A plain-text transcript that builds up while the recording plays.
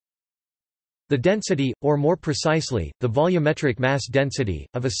The density, or more precisely, the volumetric mass density,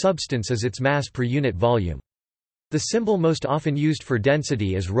 of a substance is its mass per unit volume. The symbol most often used for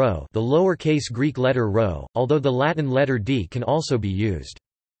density is ρ, the lowercase Greek letter ρ, although the Latin letter d can also be used.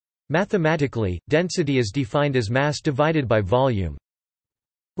 Mathematically, density is defined as mass divided by volume.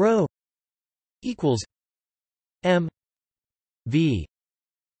 ρ equals m v.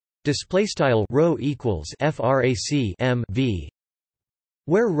 Display style ρ equals frac m v,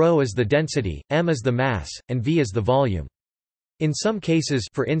 where ρ is the density, m is the mass, and v is the volume. In some cases,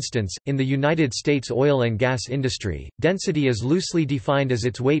 for instance, in the United States oil and gas industry, density is loosely defined as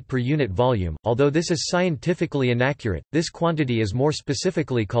its weight per unit volume. Although this is scientifically inaccurate, this quantity is more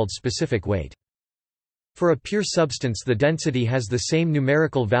specifically called specific weight. For a pure substance, the density has the same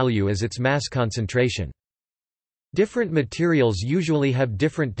numerical value as its mass concentration. Different materials usually have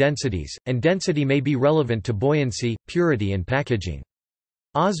different densities, and density may be relevant to buoyancy, purity, and packaging.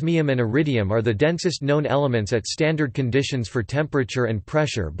 Osmium and iridium are the densest known elements at standard conditions for temperature and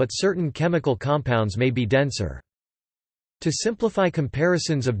pressure, but certain chemical compounds may be denser. To simplify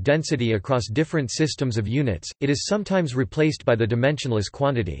comparisons of density across different systems of units, it is sometimes replaced by the dimensionless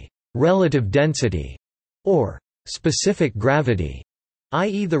quantity, relative density, or specific gravity,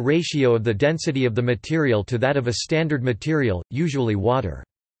 i.e. the ratio of the density of the material to that of a standard material, usually water.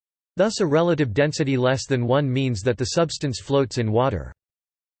 Thus a relative density less than 1 means that the substance floats in water.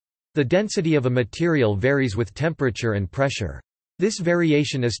 The density of a material varies with temperature and pressure. This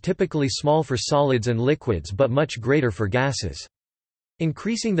variation is typically small for solids and liquids but much greater for gases.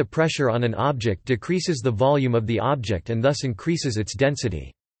 Increasing the pressure on an object decreases the volume of the object and thus increases its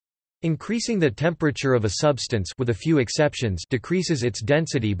density. Increasing the temperature of a substance, with a few exceptions, decreases its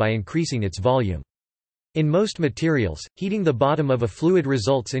density by increasing its volume. In most materials, heating the bottom of a fluid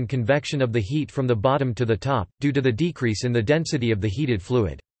results in convection of the heat from the bottom to the top, due to the decrease in the density of the heated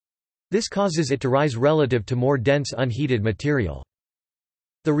fluid. This causes it to rise relative to more dense unheated material.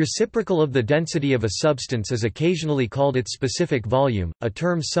 The reciprocal of the density of a substance is occasionally called its specific volume, a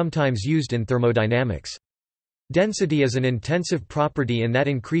term sometimes used in thermodynamics. Density is an intensive property in that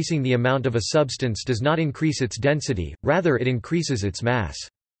increasing the amount of a substance does not increase its density, rather it increases its mass.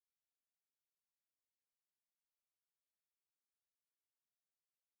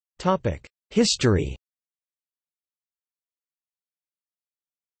 History.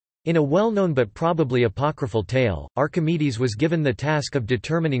 In a well-known but probably apocryphal tale, Archimedes was given the task of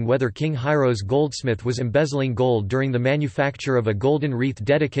determining whether King Hiero's goldsmith was embezzling gold during the manufacture of a golden wreath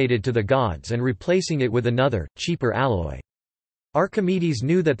dedicated to the gods and replacing it with another, cheaper alloy. Archimedes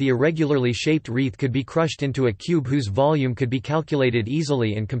knew that the irregularly shaped wreath could be crushed into a cube whose volume could be calculated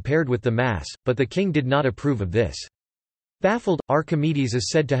easily and compared with the mass, but the king did not approve of this. Baffled, Archimedes is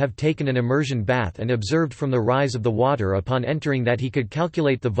said to have taken an immersion bath and observed from the rise of the water upon entering that he could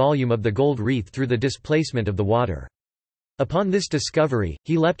calculate the volume of the gold wreath through the displacement of the water. Upon this discovery,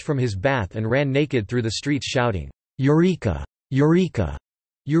 he leapt from his bath and ran naked through the streets shouting, "Eureka! Eureka!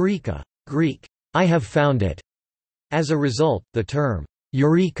 Eureka!" Greek, "I have found it." As a result, the term,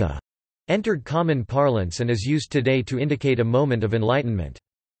 "Eureka!" entered common parlance and is used today to indicate a moment of enlightenment.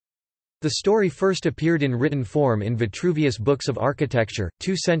 The story first appeared in written form in Vitruvius' Books of Architecture,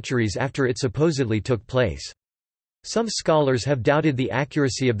 2 centuries after it supposedly took place. Some scholars have doubted the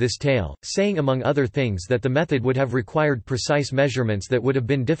accuracy of this tale, saying among other things that the method would have required precise measurements that would have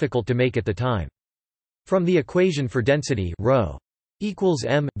been difficult to make at the time. From the equation for density ρ equals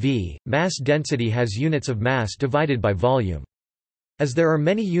m v, mass density has units of mass divided by volume. As there are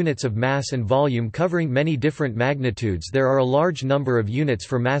many units of mass and volume covering many different magnitudes, there are a large number of units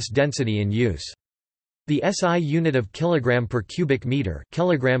for mass density in use. The SI unit of kilogram per cubic meter,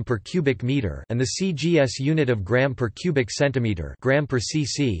 kilogram per cubic meter, and the CGS unit of gram per cubic centimeter, gram per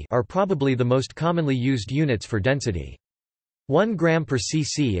cc, are probably the most commonly used units for density. 1 gram per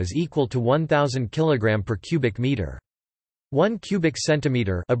cc is equal to 1000 kilogram per cubic meter. 1 cubic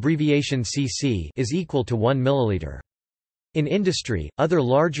centimeter, abbreviation cc, is equal to 1 milliliter. In industry, other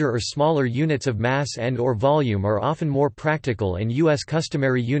larger or smaller units of mass and/or volume are often more practical, and U.S.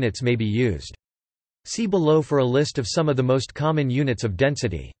 customary units may be used. See below for a list of some of the most common units of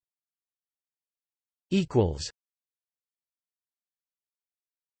density.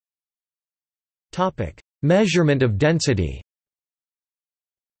 Measurement of density.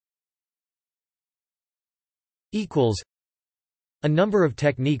 A number of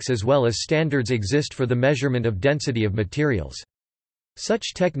techniques as well as standards exist for the measurement of density of materials.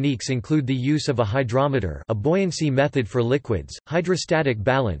 Such techniques include the use of a hydrometer, a buoyancy method for liquids, hydrostatic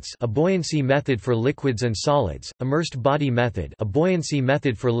balance, a buoyancy method for liquids and solids, immersed body method, a buoyancy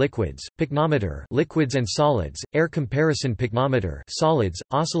method for liquids, pycnometer, liquids and solids, air comparison pycnometer, solids,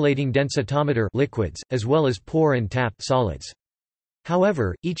 oscillating densitometer, liquids, as well as pour and tap, solids.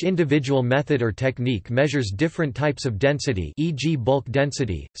 However, each individual method or technique measures different types of density, e.g. bulk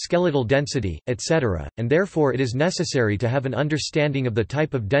density, skeletal density, etc., and therefore it is necessary to have an understanding of the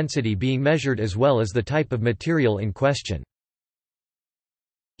type of density being measured as well as the type of material in question.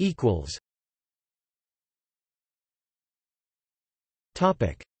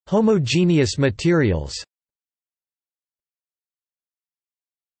 Homogeneous materials.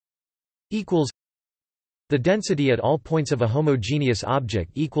 The density at all points of a homogeneous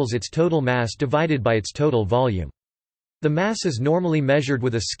object equals its total mass divided by its total volume. The mass is normally measured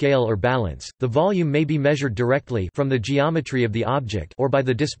with a scale or balance. The volume may be measured directly from the geometry of the object or by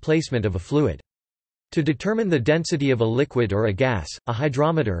the displacement of a fluid. To determine the density of a liquid or a gas, a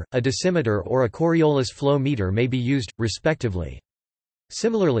hydrometer, a decimeter or a Coriolis flow meter may be used, respectively.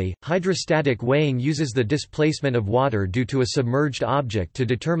 Similarly, hydrostatic weighing uses the displacement of water due to a submerged object to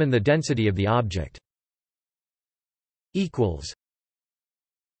determine the density of the object.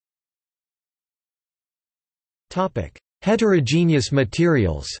 Heterogeneous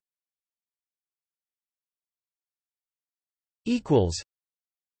materials.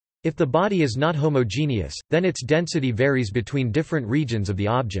 If the body is not homogeneous, then its density varies between different regions of the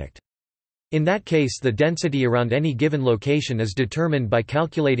object. In that case, the density around any given location is determined by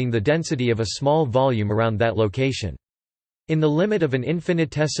calculating the density of a small volume around that location. In the limit of an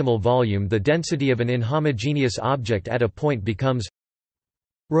infinitesimal volume, the density of an inhomogeneous object at a point becomes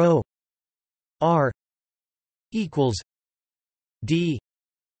ρ r equals d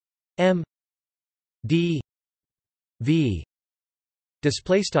m d v.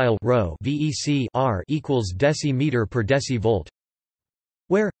 Display style ρ vec r equals decimeter per decivolt,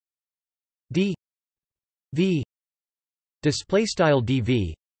 where d v display style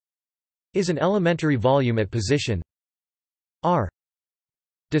dv is an elementary volume at position r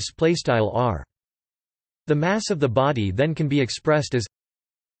display style r. The mass of the body then can be expressed as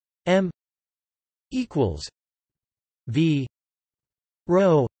m equals v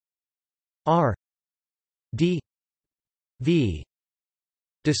rho r d v.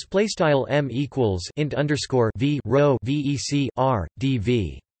 Display style m equals int underscore v rho vec r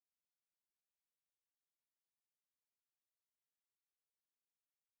dv.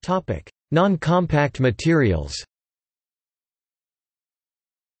 Topic: non-compact materials.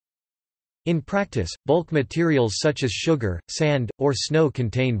 In practice, bulk materials such as sugar, sand, or snow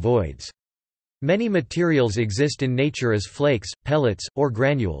contain voids. Many materials exist in nature as flakes, pellets, or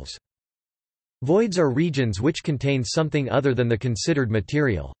granules. Voids are regions which contain something other than the considered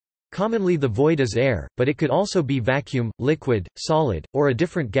material. Commonly the void is air, but it could also be vacuum, liquid, solid, or a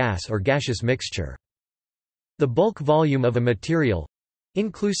different gas or gaseous mixture. The bulk volume of a material,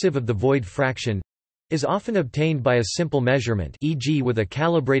 inclusive of the void fraction, is often obtained by a simple measurement, e.g. with a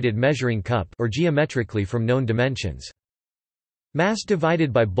calibrated measuring cup, or geometrically from known dimensions. Mass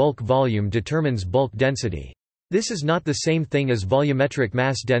divided by bulk volume determines bulk density. This is not the same thing as volumetric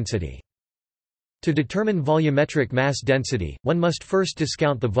mass density. To determine volumetric mass density, one must first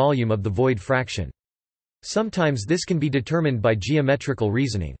discount the volume of the void fraction. Sometimes this can be determined by geometrical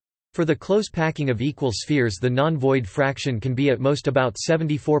reasoning. For the close packing of equal spheres, the non-void fraction can be at most about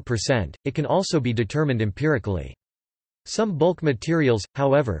 74%. It can also be determined empirically. Some bulk materials,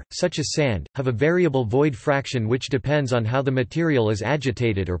 however, such as sand, have a variable void fraction which depends on how the material is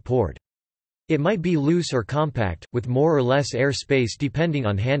agitated or poured. It might be loose or compact, with more or less air space depending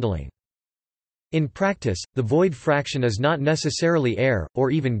on handling. In practice, the void fraction is not necessarily air,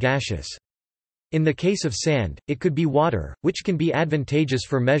 or even gaseous. In the case of sand, it could be water, which can be advantageous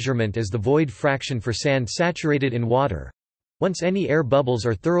for measurement as the void fraction for sand saturated in water—once any air bubbles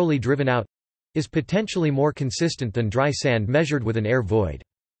are thoroughly driven out—is potentially more consistent than dry sand measured with an air void.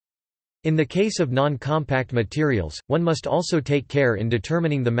 In the case of non-compact materials, one must also take care in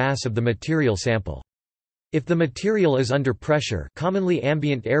determining the mass of the material sample. If the material is under pressure, commonly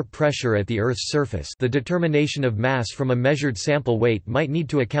ambient air pressure at the Earth's surface, the determination of mass from a measured sample weight might need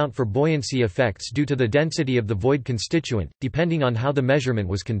to account for buoyancy effects due to the density of the void constituent, depending on how the measurement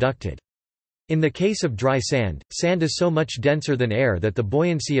was conducted. In the case of dry sand, sand is so much denser than air that the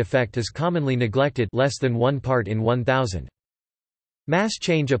buoyancy effect is commonly neglected, less than 1 part in 1,000. Mass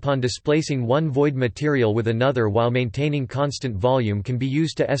change upon displacing one void material with another while maintaining constant volume can be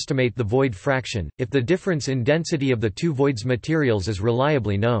used to estimate the void fraction, if the difference in density of the two voids materials is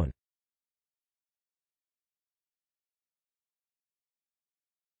reliably known.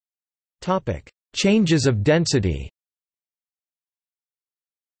 Topic: Changes of density.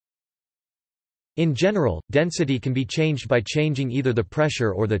 In general, density can be changed by changing either the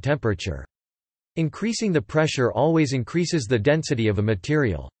pressure or the temperature. Increasing the pressure always increases the density of a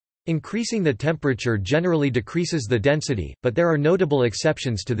material. Increasing the temperature generally decreases the density, but there are notable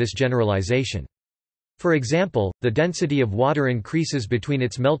exceptions to this generalization. For example, the density of water increases between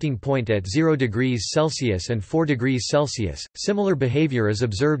its melting point at 0 degrees Celsius and 4 degrees Celsius. Similar behavior is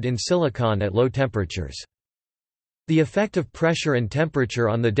observed in silicon at low temperatures. The effect of pressure and temperature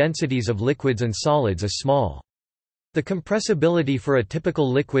on the densities of liquids and solids is small. The compressibility for a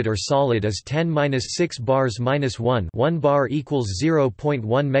typical liquid or solid is 10⁻6 bars-1 1 bar equals 0.1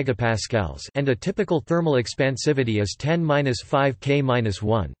 megapascals, and a typical thermal expansivity is 10⁻5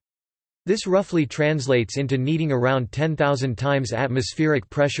 K-1. This roughly translates into needing around 10,000 times atmospheric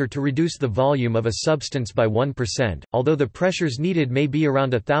pressure to reduce the volume of a substance by 1%, although the pressures needed may be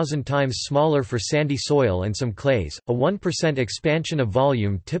around 1,000 times smaller for sandy soil and some clays. A 1% expansion of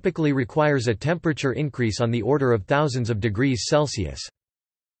volume typically requires a temperature increase on the order of thousands of degrees Celsius.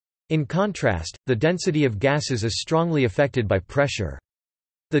 In contrast, the density of gases is strongly affected by pressure.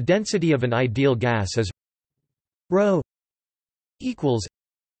 The density of an ideal gas is ρ equals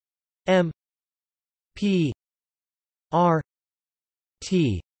m p r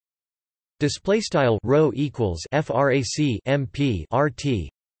t. Display style ρ equals frac m p r t,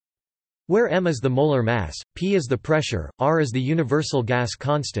 where m is the molar mass, p is the pressure, r is the universal gas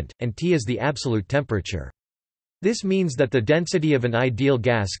constant, and t is the absolute temperature. This means that the density of an ideal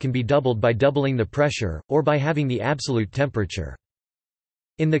gas can be doubled by doubling the pressure, or by having the absolute temperature.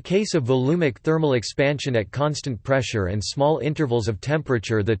 In the case of volumic thermal expansion at constant pressure and small intervals of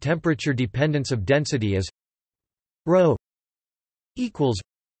temperature, the temperature dependence of density is ρ equals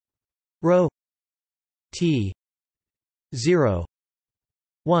ρ T 0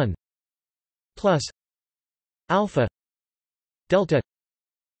 1 plus alpha delta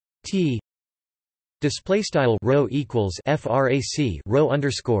T. Display style ρ equals frac ρ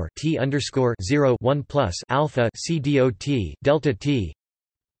underscore T underscore 0 1 plus alpha C dot delta T,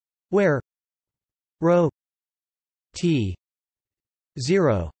 where ρ T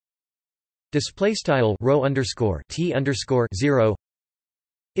 0 display style ρ underscore T underscore 0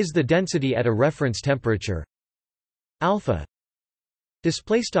 is the density at a reference temperature. Alpha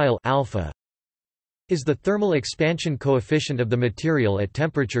display style alpha is the thermal expansion coefficient of the material at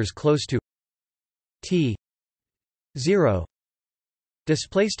temperatures close to T 0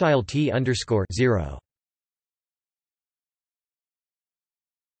 display style T underscore 0.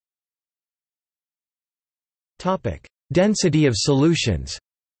 Topic: Density of solutions.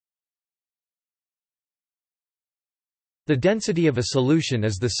 The density of a solution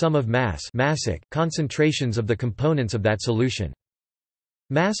is the sum of massic concentrations of the components of that solution.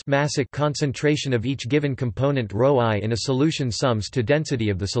 Massic concentration of each given component ρI in a solution sums to density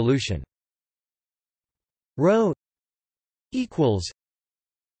of the solution. ρ equals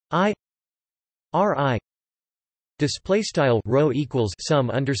I Ri. Display style ρ equals sum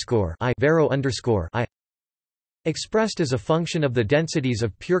underscore I vero underscore I. Expressed as a function of the densities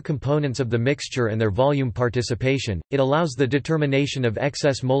of pure components of the mixture and their volume participation, it allows the determination of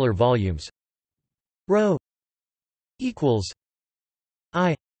excess molar volumes. ρ equals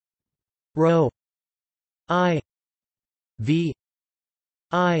I ρ I V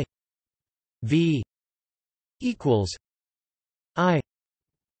I V equals I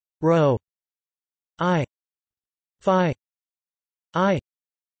ρ I phi I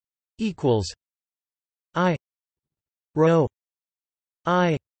equals I ρ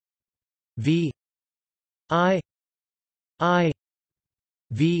I V I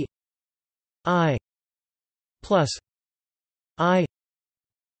V I plus I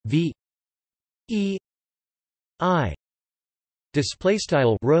V E I. Display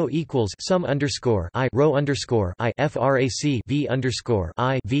style ρ equals sum underscore I ρ underscore I frac V underscore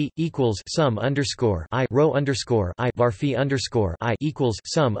I V equals sum underscore I ρ underscore I var phi underscore I equals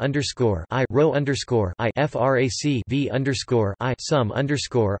sum underscore I ρ underscore I frac V underscore I sum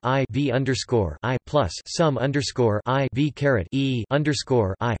underscore I V underscore I plus sum underscore I V caret E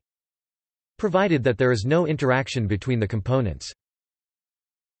underscore I, provided that there is no interaction between the components.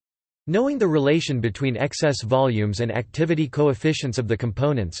 Knowing the relation between excess volumes and activity coefficients of the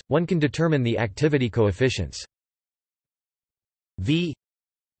components, one can determine the activity coefficients. V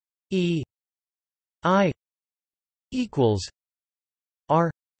E I equals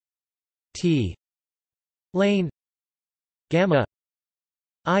R T lane gamma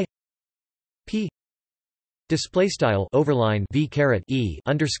I P. Display style overline V caret E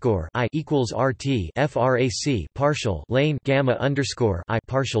underscore I equals RT frac partial lane gamma underscore I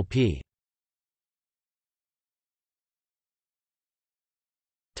partial P.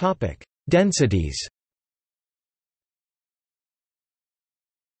 Densities.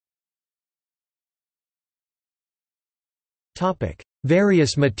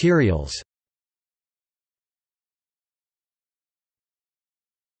 Various materials.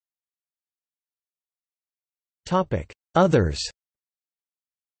 Others.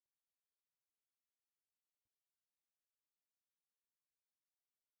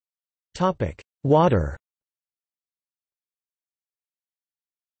 Water.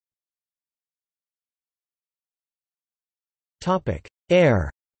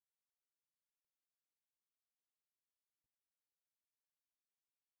 Air.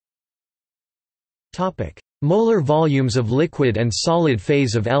 Molar volumes of liquid and solid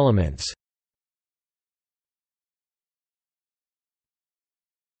phase of elements.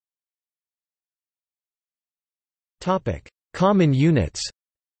 Common units.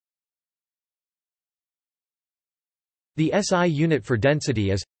 The SI unit for density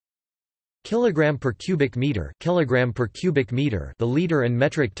is kilogram per cubic meter. Kilogram per cubic meter. The liter and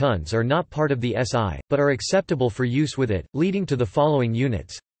metric tons are not part of the SI, but are acceptable for use with it, leading to the following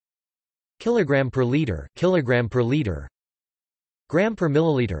units: kilogram per liter, kilogram per liter; gram per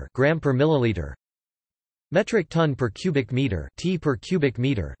milliliter, gram per milliliter; metric ton per cubic meter, t per cubic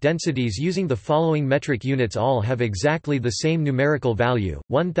meter. Densities using the following metric units all have exactly the same numerical value,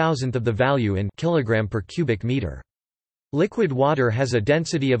 1/1000th of the value in kilogram per cubic meter. Liquid water has a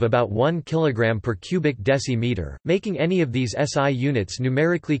density of about 1 kg per cubic decimeter, making any of these SI units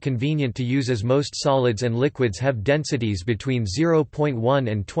numerically convenient to use, as most solids and liquids have densities between 0.1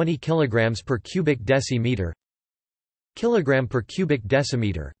 and 20 kg per cubic decimeter. Kilogram per cubic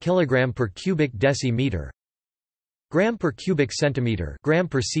decimeter, kilogram per cubic decimeter; gram per cubic centimeter, gram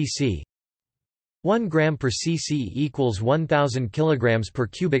per cc. 1 gram per cc equals 1000 kilograms per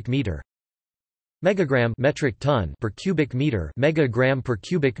cubic meter. Megagram metric ton per cubic meter, megagram per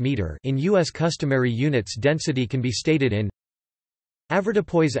cubic meter. In US customary units, density can be stated in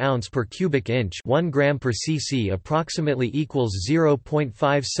avoirdupois ounce per cubic inch. 1 gram per cc approximately equals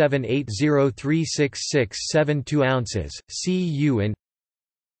 0.5780366672 ounces. Cu in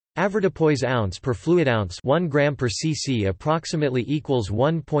avoirdupois ounce per fluid ounce. 1 gram per cc approximately equals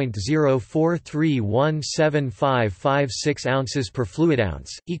 1.043175556 ounces per fluid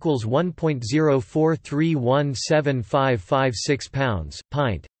ounce, equals 1.043175556 pounds,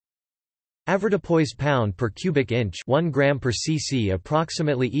 pint. Avoirdupois pound per cubic inch. 1 gram per cc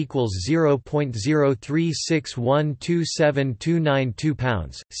approximately equals 0.036127292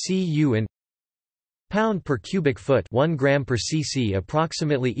 pounds. Cu in pound per cubic foot. 1 gram per cc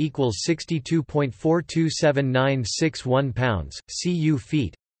approximately equals 62.427961 pounds. Cu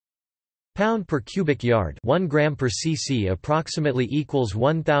feet. Pound per cubic yard. 1 gram per cc approximately equals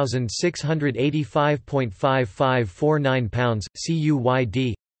 1685.5549 pounds.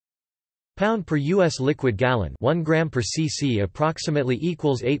 Cuyd. Pound per US liquid gallon. 1 gram per cc approximately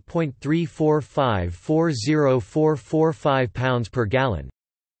equals 8.345404445 pounds per gallon.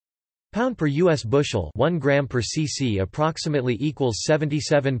 Pound per US bushel. 1 gram per cc approximately equals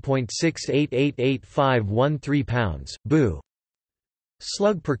 77.68888513 pounds. Bu.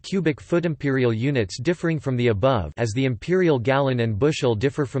 Slug per cubic foot. Imperial units differing from the above, as the imperial gallon and bushel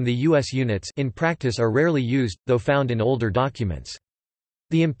differ from the US units, in practice are rarely used, though found in older documents.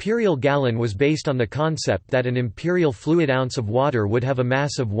 The imperial gallon was based on the concept that an imperial fluid ounce of water would have a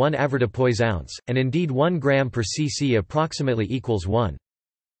mass of 1 avoirdupois ounce, and indeed 1 gram per cc approximately equals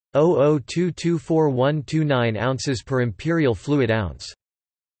 1.0022429 ounces per imperial fluid ounce.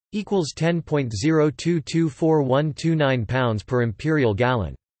 Equals 10.0224129 pounds per imperial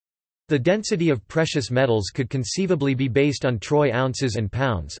gallon. The density of precious metals could conceivably be based on troy ounces and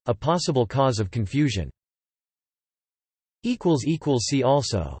pounds, a possible cause of confusion. See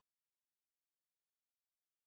also